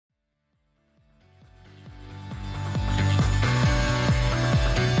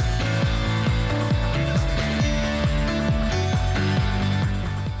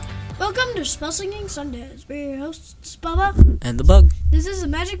to Spell Singing Sundays. We're your hosts, Bubba. And the Bug. This is a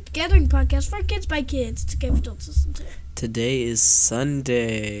Magic the Gathering podcast for kids by kids. It's okay if adults listen to it. Today is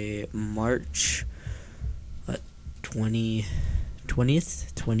Sunday, March 20th,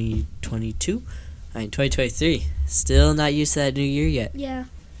 2022. 2023. Still not used to that new year yet. Yeah.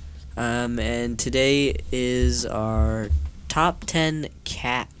 And today is our top 10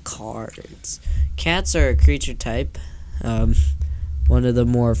 cat cards. Cats are a creature type. One of the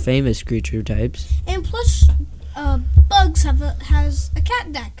more famous creature types. And plus, Bugs has a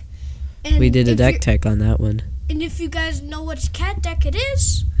cat deck. And we did a deck tech on that one. And if you guys know which cat deck it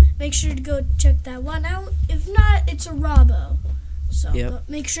is, make sure to go check that one out. If not, it's Arahbo. So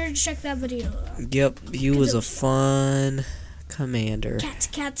make sure to check that video out. Yep, he was a fun commander.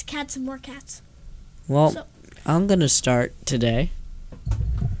 Cats, and more cats. Well, I'm going to start today.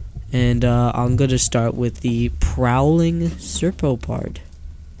 And I'm going to start with the Prowling Serpopard.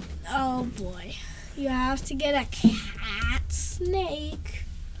 Oh boy. You have to get a cat snake.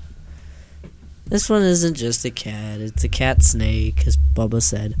 This one isn't just a cat. It's a cat snake, as Bubba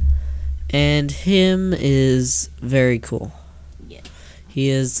said. And him is very cool. Yeah. He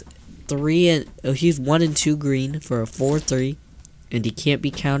is he's 1 and 2 green for a 4/3. And he can't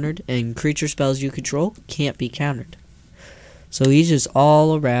be countered. And creature spells you control can't be countered. So he's just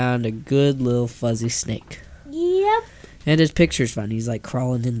all around a good little fuzzy snake. Yep. And his picture's fun. He's like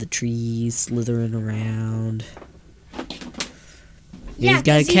crawling in the trees, slithering around. Yeah, he's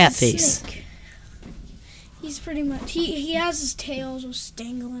got a cat face. Snake. He's pretty much he has his tail just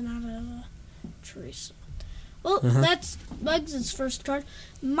dangling out of a tree. Well, that's Bugs' first card.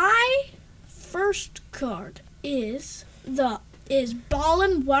 My first card is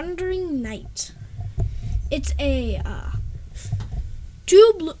Ballin' Wandering Knight. It's a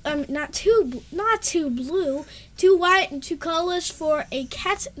not two blue, 2 white, and 2 colorless for a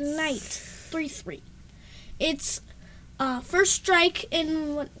cat knight, 3/3. It's first strike,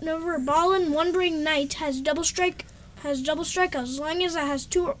 and whenever Ballin' Wandering Knight has double strike as long as it has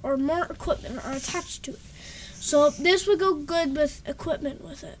 2 or more equipment are attached to it. So this would go good with equipment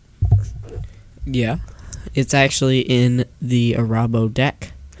with it. Yeah, it's actually in the Arahbo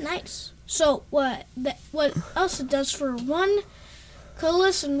deck. Nice. So what else it does for 1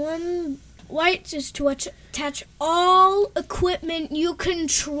 colorless and 1 white is to attach all equipment you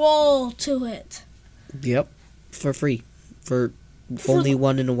control to it. Yep, for free. For only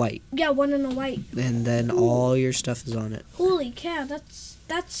 1 in a white. Yeah, 1 in a white. And then all your stuff is on it. Holy cow, it's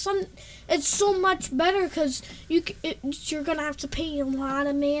so much better because you're gonna have to pay a lot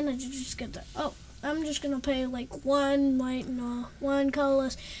of mana to just get that. Oh, I'm just gonna pay like 1 white and 1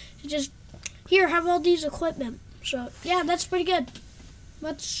 colorless. Just here, have all these equipment. So yeah, that's pretty good.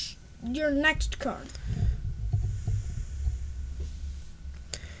 What's your next card?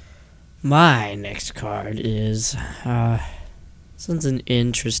 My next card is this one's an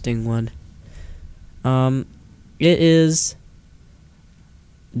interesting one. It is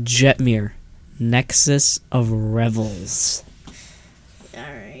Jetmir, Nexus of Revels.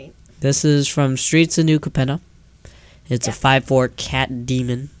 Alright. This is from Streets of New Capenna. It's a 5/4 cat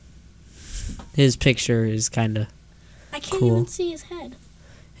demon. His picture is kind of I can't cool. even see his head.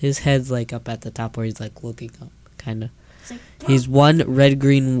 His head's like up at the top where he's like looking up, kind of. Like, He's 1 red,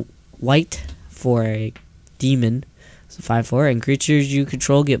 green, white for a demon. It's a 5/4, and creatures you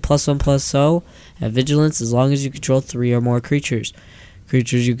control get +1/+0 at vigilance as long as you control 3 or more creatures.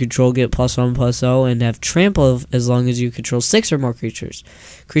 Creatures you control get +1/+0 and have trample as long as you control 6 or more creatures.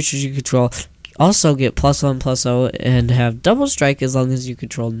 Creatures you control also get +1/+0 and have double strike as long as you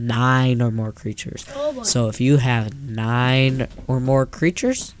control 9 or more creatures. oh boy. So if you have 9 or more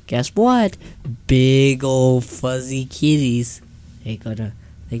creatures, guess what? Big old fuzzy kitties. They gonna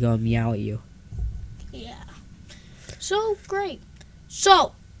meow at you. Yeah. So great.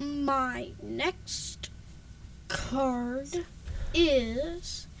 So my next card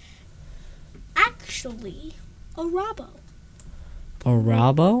is actually Arahbo.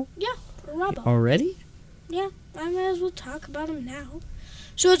 Arahbo? Yeah, Arahbo. Already? Yeah, I might as well talk about him now.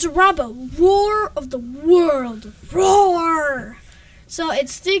 So it's Arahbo, Roar of the World. Roar! So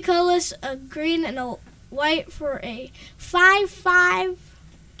it's 3 colors, a green and a white for a 5/5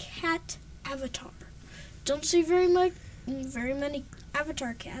 cat avatar. Don't see very many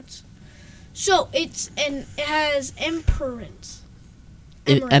avatar cats. So it has Eminence.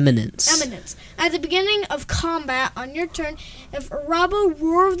 At the beginning of combat on your turn, if Arahbo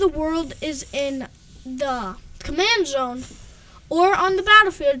Roar of the World is in the command zone or on the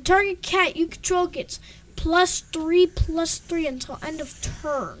battlefield, target cat you control gets +3/+3 until end of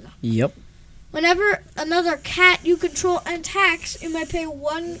turn. Yep. Whenever another cat you control attacks, you may pay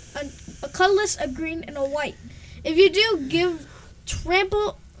a colorless, a green, and a white. If you do,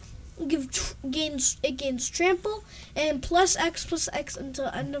 it gains trample and plus X until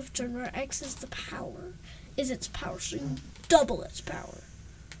end of turn, where X is its power. So you double its power,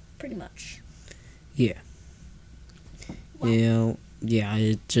 pretty much. Yeah. Wow. Yeah,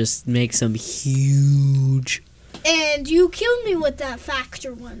 it just makes them huge. And you killed me with that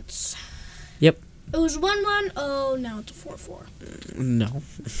factor once. Yep. It was 1-1. Oh, now it's a 4-4. No.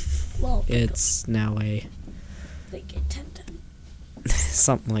 Well, It's now a... like a 10-10.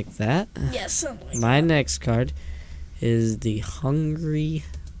 something like that. Yes, something like My that. next card is the Hungry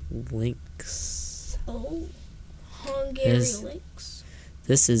Lynx. Oh, Hungary This- Lynx.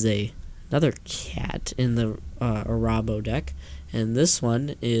 This is another cat in the Arahbo deck. And this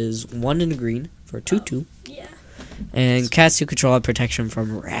one is 1 in green for 2/2. Yeah, And cats you control have protection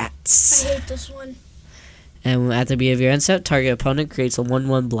from I rats. hate this one. And at the beginning of your end step, target opponent creates a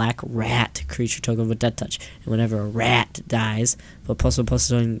 1/1 black rat creature token with Death Touch. And whenever a rat dies, put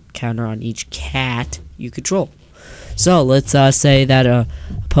 +1/+1 counter on each cat you control. So let's say that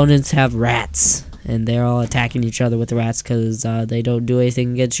opponents have rats, and they're all attacking each other with the rats because they don't do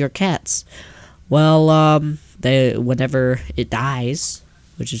anything against your cats. Well, whenever it dies,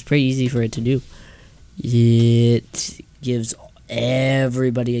 which is pretty easy for it to do, it gives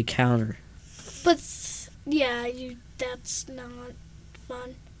everybody a counter. But yeah, that's not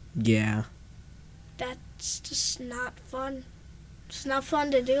fun. Yeah. That's just not fun. It's not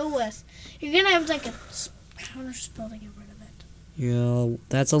fun to deal with. You're gonna have like a counter spell to get rid of it.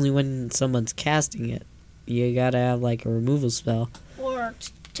 That's only when someone's casting it. You gotta have like a removal spell. Or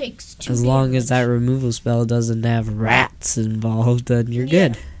it takes 2 As long as that damage. removal spell doesn't have rats involved, then you're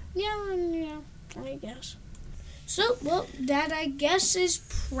good. Yeah, I guess. So, well, that I guess is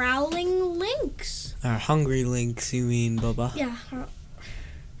Prowling Lynx. Hungry Lynx, you mean, Bubba? Yeah,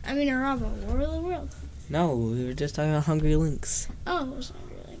 Arahbo, War of the World. No, we were just talking about Hungry Lynx. Oh, it was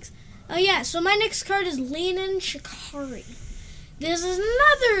Hungry Lynx. Oh yeah, so my next card is Leanin' Shikari. This is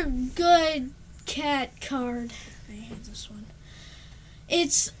another good cat card. I hate this one.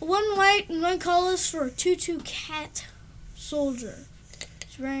 It's 1 white and 1 colorless for a 2/2 cat soldier.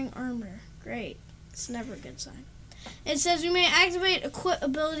 It's wearing armor. Great. It's never a good sign. It says you may activate equip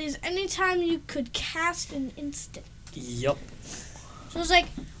abilities anytime you could cast an instant. Yep. So it's like,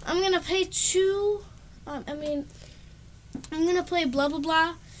 I'm going to play I'm going to play blah, blah,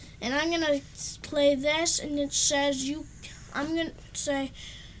 blah, and I'm going to play this, and it says I'm going to say,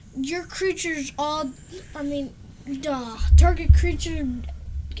 your creature's target creature,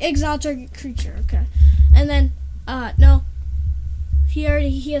 exile target creature, okay. And then, no, he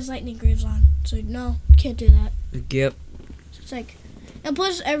has lightning greaves on, so no, can't do that. Yep. So it's like, and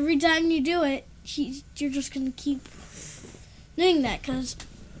plus every time you do it, you're just going to keep doing that, because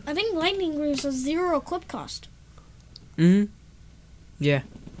I think lightning greaves has 0 equip cost. Yeah. So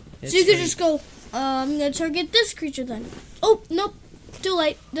you could just go, I'm going to target this creature then. Oh, nope, too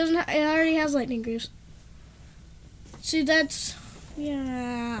late. It already has lightning greaves. See, it's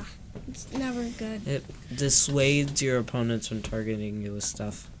never good. It dissuades your opponents from targeting you with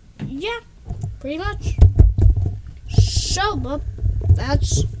stuff. Yeah, pretty much. So,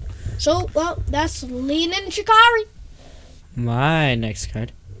 that's Leanin' Shikari. My next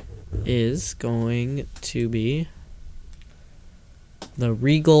card is going to be the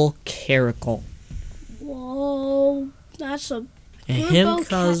Regal Caracal. Whoa, that's a And Turbo him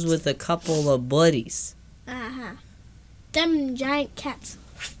comes cat. with a couple of buddies. Them giant cats.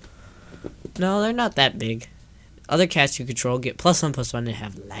 No, they're not that big. Other cats you control get +1/+1 and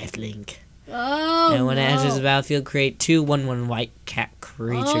have lifelink. Oh, And when it enters the battlefield, create 2 1/1 white cat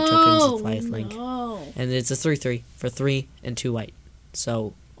creature tokens with lifelink. No. And it's a 3/3 for 3 and 2 white.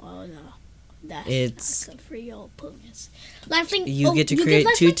 So Oh no, that's It's- not good for your opponents. Lifelink. you get to create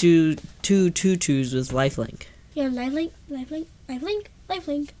two 2/2s with lifelink. Yeah, lifelink,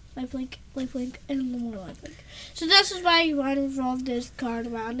 and more lifelink. So this is why you want to revolve this card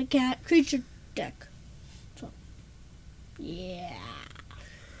around the cat creature deck. So, yeah,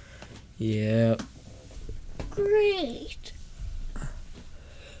 Yep. great.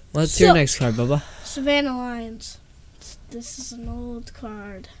 What's So- your next card, Bubba? Savannah Lions. This is an old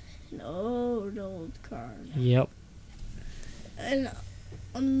card. An old card. Yep. And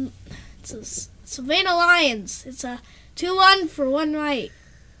it's a Savannah Lions. It's a 2/1 for 1 white.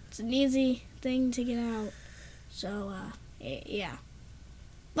 It's an easy thing to get out. So, yeah.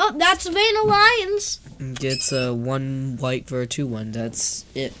 Well, that's Savannah Lions. Gets a 1 white for a 2/1. That's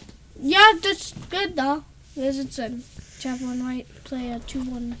it. Yeah, that's good though. Because it's a tap 1 white, play a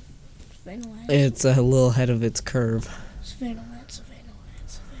 2/1 Savannah Lions. It's a little ahead of its curve. Savannah Lions, Savannah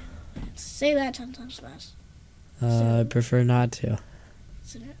Lions, Savannah Lions, Say that 10 times fast. I prefer not to.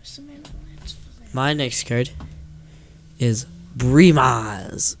 My next card is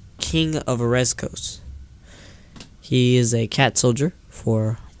Brimaz, King of Ereskos. He is a cat soldier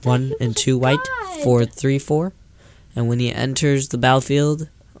for 1 and 2 white for 3/4. And when he enters the battlefield,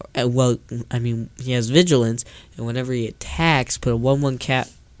 he has vigilance, and whenever he attacks, put a 1/1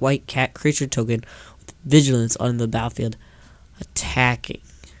 white cat creature token with vigilance on the battlefield attacking.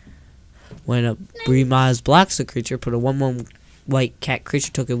 When a Brimaz blocks a creature, put a 1/1 white cat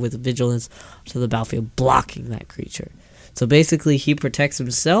creature token with vigilance to the battlefield blocking that creature. So basically he protects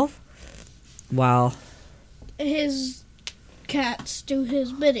himself while his cats do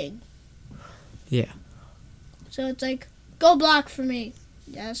his bidding. Yeah. So it's like, go block for me.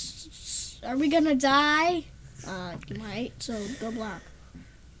 Yes. Are we gonna die? You might, so go block.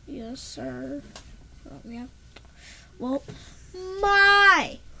 Yes, sir. Yeah. Well,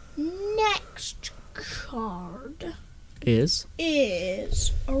 my next card is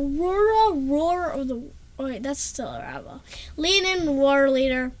Aurora, Roar of the... Oh, wait, that's still Arahbo. Lean in, War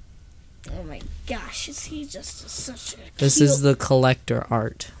Leader. Oh my gosh, is he just such a This cute... is the collector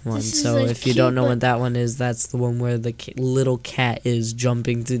art one. So if you don't know what that one is, that's the one where the little cat is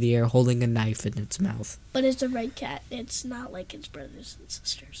jumping through the air holding a knife in its mouth. But it's a red cat. It's not like its brothers and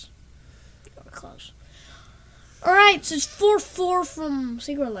sisters. Or close. Alright, so it's 4/4 from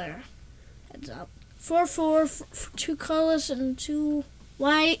Secret Lair. Heads up. 4/4 for 2 colorless and 2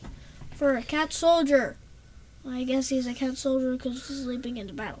 white for a cat soldier. Well, I guess he's a cat soldier because he's leaping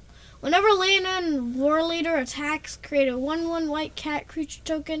into battle. Whenever Leonin War Leader attacks, create a 1/1 white cat creature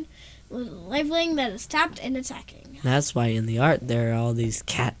token with a lifelink that is tapped and attacking. That's why in the art there are all these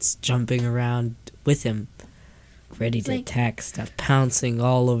cats jumping around with him, ready to attack stuff, pouncing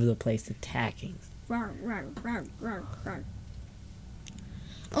all over the place, attacking. Rawr, rawr, rawr, rawr, rawr.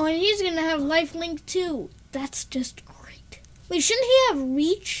 Oh, and he's going to have lifelink too. That's just great. Wait, shouldn't he have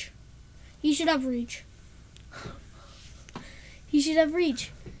reach? He should have reach. He should have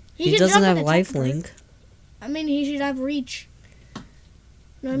reach. He doesn't have lifelink. I mean, he should have reach.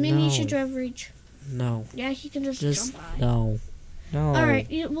 No, I mean, he should have reach. No. Yeah, he can just jump high. No. Alright,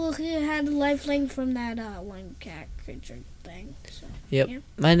 well, he had lifelink from that one cat creature thing. So, yep. Yeah.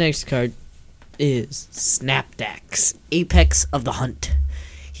 My next card is Snapdax, Apex of the Hunt.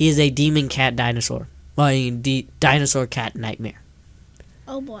 He is a demon cat dinosaur. Well, I mean, dinosaur cat nightmare.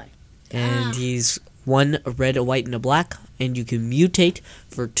 Oh, boy. And he's 1 red, a white, and a black. And you can mutate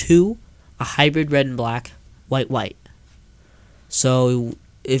for 2, a hybrid red and black, white. So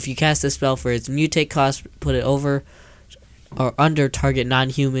if you cast a spell for its mutate cost, put it over or under target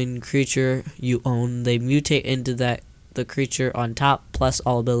non-human creature you own. They mutate into the creature on top, plus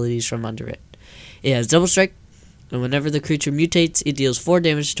all abilities from under it. It has double strike, and whenever the creature mutates, it deals 4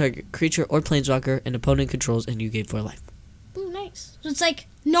 damage to target creature or planeswalker an opponent controls, and you gain 4 life. Ooh, nice. So it's like,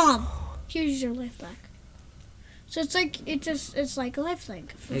 nom, here's your life back. So it's like, it's like a lifelink.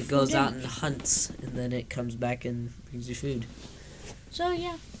 It goes out and hunts, and then it comes back and brings you food. So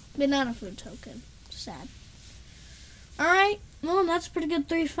yeah, but not a food token. Sad. Alright, well, that's a pretty good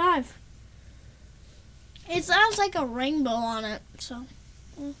 3/5. It sounds like a rainbow on it, so.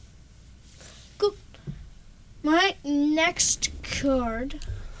 Cool. My next card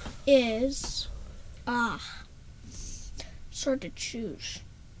is, it's hard to choose.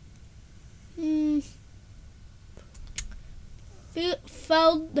 The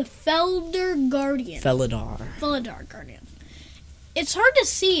Felder Guardian. Felidar Guardian. It's hard to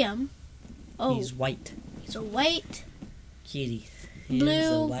see him. Oh, he's white. He's a white kitty. Blue. He's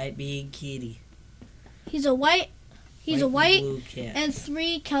a white big kitty. He's a white. He's a white blue cat. and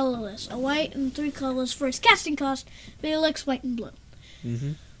 3 colorless. A white and 3 colorless for his casting cost, but he looks white and blue.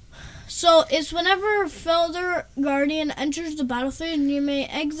 Mm-hmm. So it's whenever Felder Guardian enters the battlefield, you may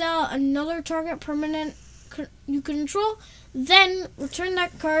exile another target permanent you control. Then return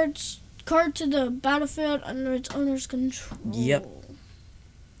that card to the battlefield under its owner's control. Yep.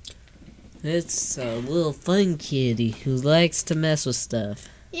 It's a little fun kitty who likes to mess with stuff.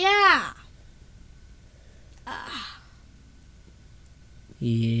 Yeah.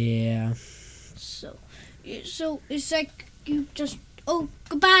 Yeah. So it's like you just, oh,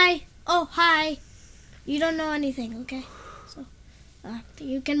 goodbye. Oh, hi. You don't know anything, okay? So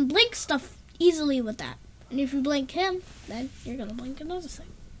you can blink stuff easily with that. And if you blink him, then you're going to blink another thing.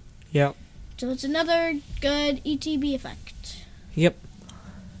 Yep. So it's another good ETB effect. Yep.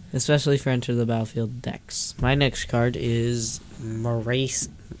 Especially for Enter the Battlefield decks. My next card is Marisi,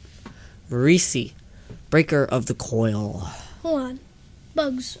 Breaker of the Coil. Hold on.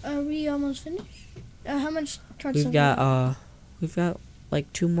 Bugs, are we almost finished? How much cards have We've got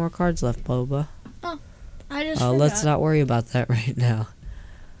like 2 more cards left, Boba. I just forgot. Let's not worry about that right now.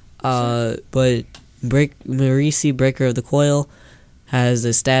 But Marisi, Breaker of the Coil, has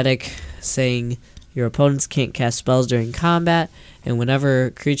a static saying your opponents can't cast spells during combat, and whenever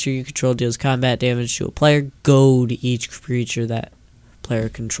a creature you control deals combat damage to a player, goad each creature that player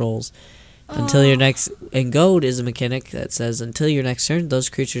controls. Until your next... And goad is a mechanic that says, until your next turn, those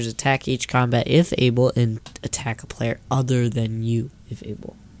creatures attack each combat if able, and attack a player other than you if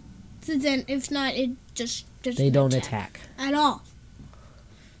able. So then, if not, it just doesn't They don't attack. at all.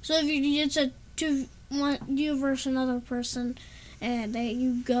 So if it's a you versus another person, and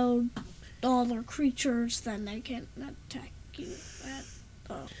you go all their creatures, then they can't attack you at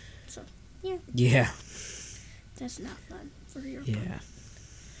all. So Yeah. That's not fun for your Yeah. opponent.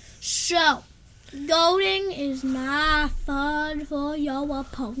 So, goading is not fun for your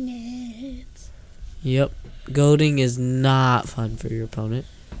opponent. Yep. Goading is not fun for your opponent.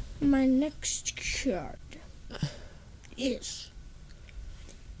 My next card is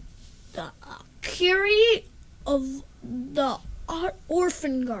the Curie of the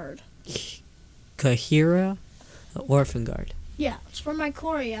Orphan Guard. Kahira, the Orphan Guard. Yeah, it's from my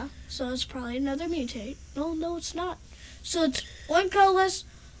Korea, so it's probably another mutate. No, it's not. So it's one colorless,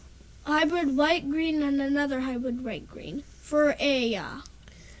 hybrid white-green, and another hybrid white-green for a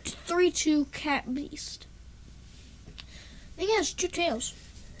 3/2 cat beast. I think it has 2 tails.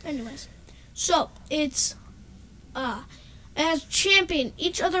 Anyways, so it has champion.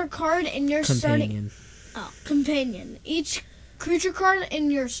 Each other card in your companion. Each creature card in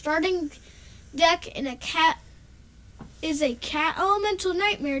your starting deck in a cat is a cat elemental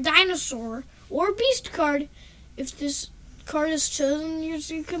nightmare, dinosaur, or beast card. If this card is chosen as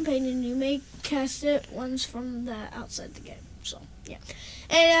your companion, you may cast it once from the outside the game. So yeah,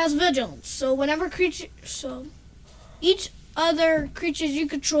 and it has vigilance. So each other creatures you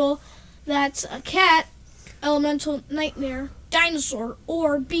control that's a cat, elemental, nightmare, dinosaur,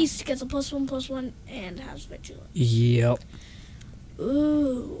 or beast gets a +1/+1 and has vigilance. Yep.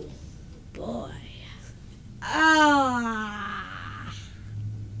 Ooh, boy.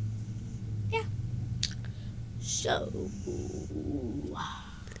 Yeah. So.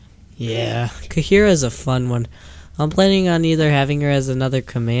 Yeah. Kahira's a fun one. I'm planning on either having her as another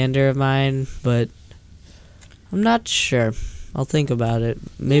commander of mine, but I'm not sure. I'll think about it.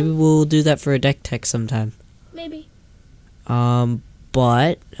 Maybe we'll do that for a deck tech sometime. Maybe.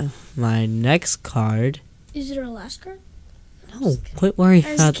 But my next card... Is it our last card? No, quit worrying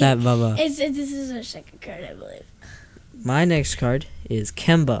about that, Bubba. This is our second card, I believe. My next card is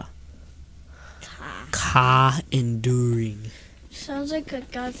Kemba. Ka Enduring. Sounds like a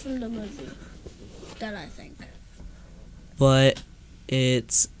guy from the movie. That I think. But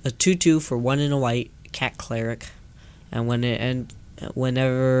it's a 2/2 for 1 and a white, cat cleric. And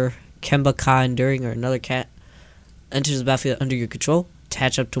whenever Kemba Ka Enduring or another cat enters the battlefield under your control,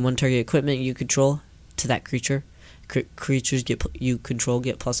 attach up to 1 target equipment you control to that creature. Creatures you control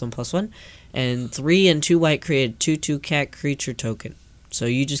get +1/+1, and 3 and 2 white create a 2/2 cat creature token. So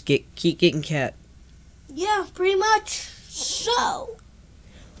you just keep getting cat. Yeah, pretty much. So,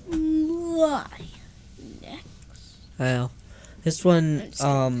 why next? Well, this one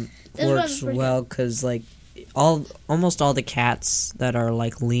works well because like almost all the cats that are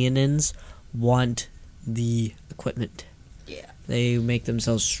like Leonins want the equipment. Yeah. They make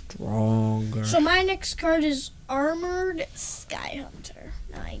themselves stronger. So my next card is Armored Sky Hunter.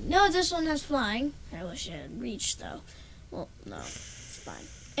 Now I know this one has flying. I wish it had reach though. Well, no, it's fine.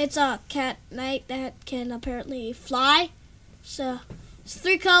 It's a cat knight that can apparently fly. So it's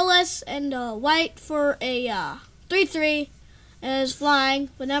 3 colorless and white for a 3/3. And it's flying.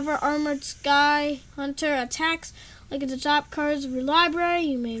 Whenever Armored Sky Hunter attacks, look at the top cards of your library.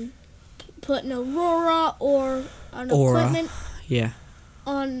 You may put an Aurora or an equipment. Yeah.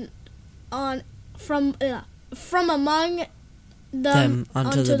 From among them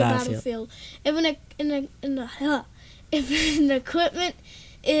onto the battlefield. If an equipment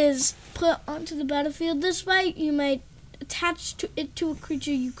is put onto the battlefield this way, you may attach it to a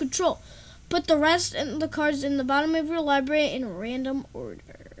creature you control. Put the rest of the cards in the bottom of your library in random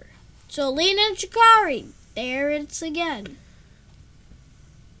order. So Lena and Shikari, there it's again.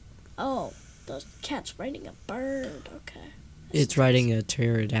 Oh, the cat's riding a bird. Okay. It's riding a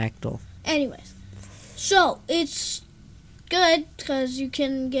pterodactyl. Anyways, so it's good because you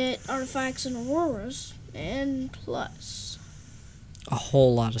can get artifacts and auroras, and plus a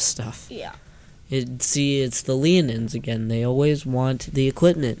whole lot of stuff. Yeah. It's the Leonins again. They always want the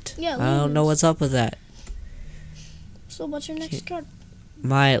equipment. Yeah, I don't know what's up with that. So what's your next card?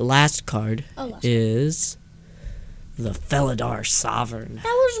 My last card is The Felidar Sovereign. That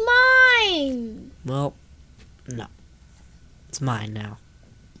was mine. Well, no. It's mine now.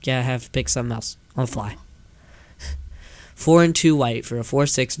 Yeah, I have to pick something else on the fly. 4 and 2 white for a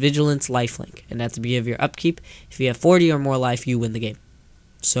 4/6 Vigilance lifelink. And at the beginning of your upkeep, if you have 40 or more life, you win the game.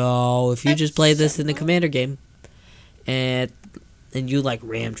 So if you just play this in a commander game, and you like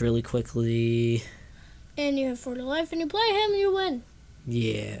rammed really quickly, and you have 40 life, and you play him, you win.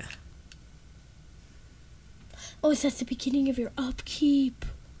 Yeah. Oh, it's at the beginning of your upkeep.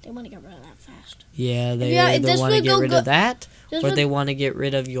 They want to get rid of that fast. Yeah, they either want to get rid of that, or they want to get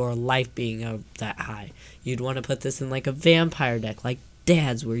rid of your life being that high. You'd want to put this in like a vampire deck, like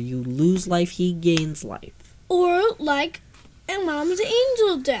Dad's, where you lose life, he gains life. Or like a Mom's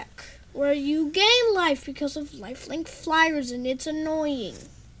Angel deck, where you gain life because of lifelink flyers, and it's annoying.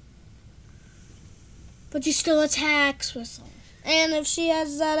 But you still attacks with them. And if she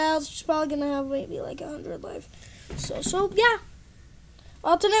has that out, she's probably going to have maybe like 100 life. So yeah.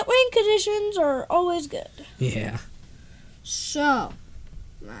 Alternate wing conditions are always good. Yeah. So,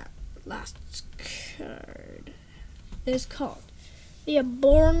 my last card is called the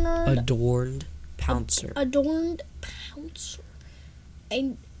Adorned Pouncer. Adorned Pouncer.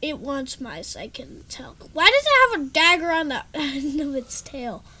 And it wants mice, I can tell. Why does it have a dagger on the end of its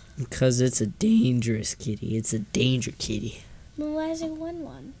tail? Because it's a dangerous kitty. It's a danger kitty. Well, why is it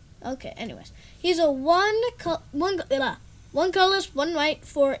 1/1? Okay, anyways. He's a one colorless, 1 white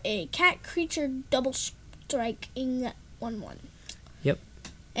for a cat creature double striking 1/1. Yep.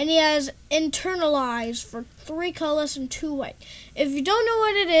 And he has Internalize for 3 colorless and 2 white. If you don't know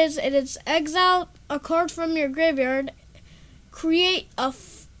what it is exile a card from your graveyard, create a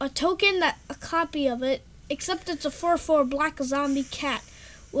token a copy of it, except it's a 4/4 black zombie cat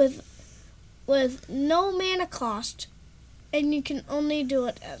with no mana cost, and you can only do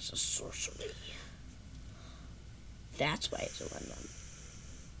it as a sorcery. That's why it's a 1/1.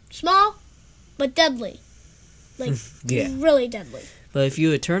 Small, but deadly. Like, yeah. Really deadly. But if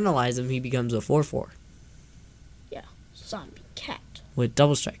you eternalize him, he becomes a 4/4. Yeah, zombie cat. With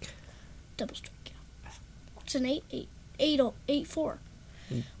double strike. Double strike, yeah. It's an 8/4.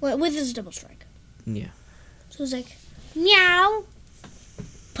 With his double strike. Yeah. So it's like, meow,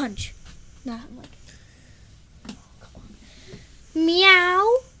 punch. Not like, oh, come on.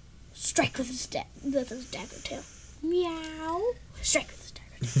 Meow, strike with his dagger tail. Meow, strike with his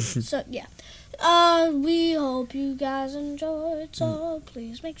dagger tail. So, yeah. We hope you guys enjoyed, so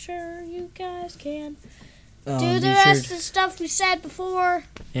please make sure you guys can do the rest of the stuff we said before.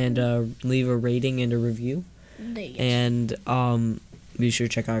 And leave a rating and a review. Yes. And be sure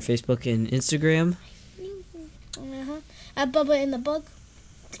to check out our Facebook and Instagram. At Bubba in the Bug.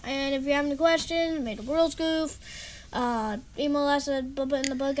 And if you have any questions, made a world's goof, email us at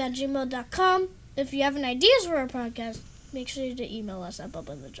bubbainthebug@gmail.com. If you have any ideas for our podcast, make sure to email us at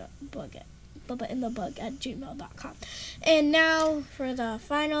bubbainthebug@gmail.com. And now for the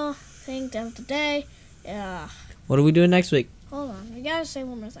final thing of the day. What are we doing next week? Hold on, we gotta say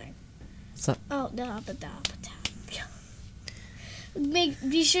one more thing. What's up?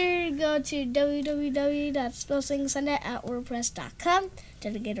 Be sure to go to www.spellsingsunday@wordpress.com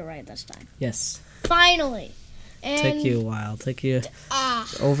to get it right this time. Yes. Finally. And took you a while. Took you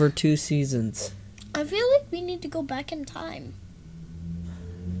over 2 seasons. I feel like we need to go back in time.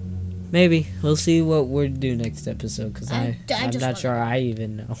 Maybe. We'll see what we'll do next episode, because I'm just not sure I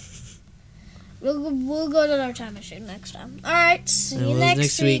even know. We'll go to our time machine next time. All right. See you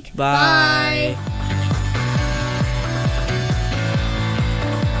next week. Bye.